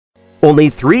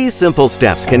Only 3 simple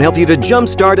steps can help you to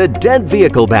jumpstart a dead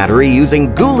vehicle battery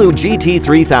using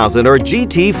GT3000 or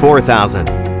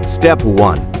GT4000. Step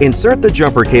 1. Insert the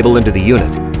jumper cable into the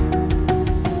unit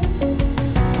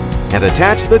and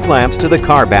attach the clamps to the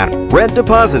car battery, red to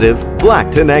positive,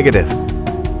 black to negative.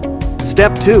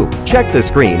 Step 2. Check the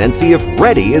screen and see if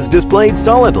Ready is displayed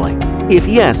solidly. If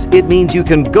yes, it means you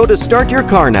can go to start your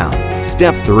car now.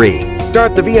 Step 3.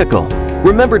 Start the vehicle.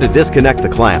 Remember to disconnect the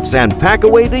clamps and pack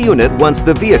away the unit once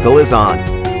the vehicle is on.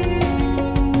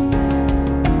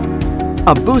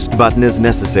 A boost button is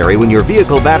necessary when your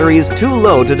vehicle battery is too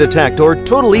low to detect or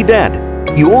totally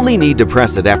dead. You only need to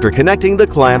press it after connecting the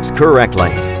clamps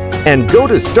correctly. And go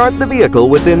to start the vehicle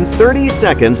within 30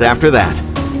 seconds after that.